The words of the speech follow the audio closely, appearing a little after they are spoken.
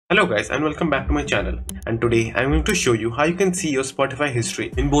Hello guys and welcome back to my channel, and today I'm going to show you how you can see your Spotify history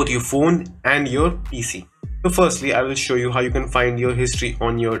in both your phone and your PC. So firstly I will show you how you can find your history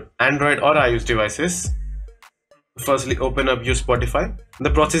on your Android or iOS devices. Firstly open up your Spotify.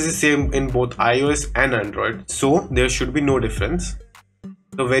 The process is same in both iOS and Android, so there should be no difference.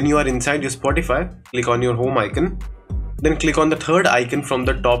 So when you are inside your Spotify, click on your home icon, then click on the third icon from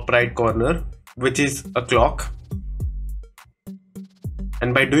the top right corner, which is a clock.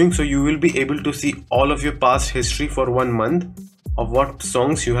 And by doing so you will be able to see all of your past history for 1 month of what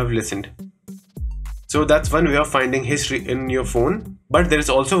songs you have listened. So that's one way of finding history in your phone, but there is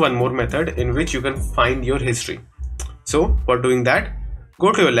also one more method in which you can find your history. So for doing that,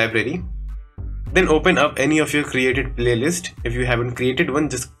 go to your library, then open up any of your created playlist. If you haven't created one,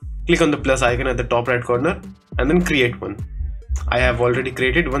 just click on the plus icon at the top right corner and then create one. I have already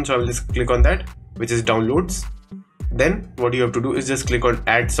created one, so I will just click on that, which is downloads. Then what you have to do is just click on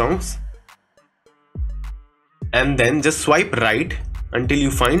add songs and then just swipe right until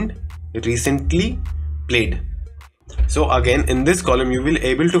you find recently played. So again in this column you will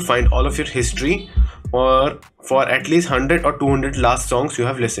able to find all of your history or for at least 100 or 200 last songs you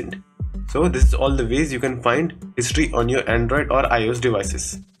have listened. So this is all the ways you can find history on your Android or iOS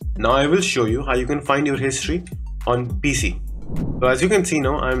devices. Now I will show you how you can find your history on PC. So as you can see,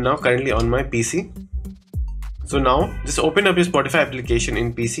 now I am now currently on my PC. So now just open up your Spotify application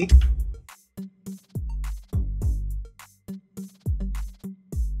in PC.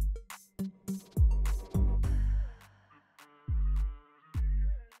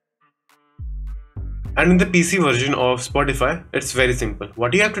 And in the PC version of Spotify, it's very simple.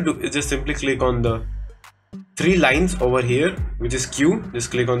 What you have to do is just simply click on the 3 lines over here, which is Q.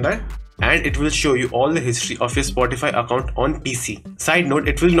 Just click on that and it will show you all the history of your Spotify account on PC. Side note,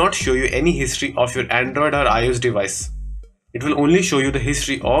 it will not show you any history of your Android or iOS device. It will only show you the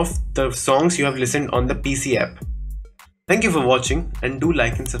history of the songs you have listened on the PC app. Thank you for watching and do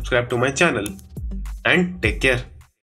like and subscribe to my channel. And take care.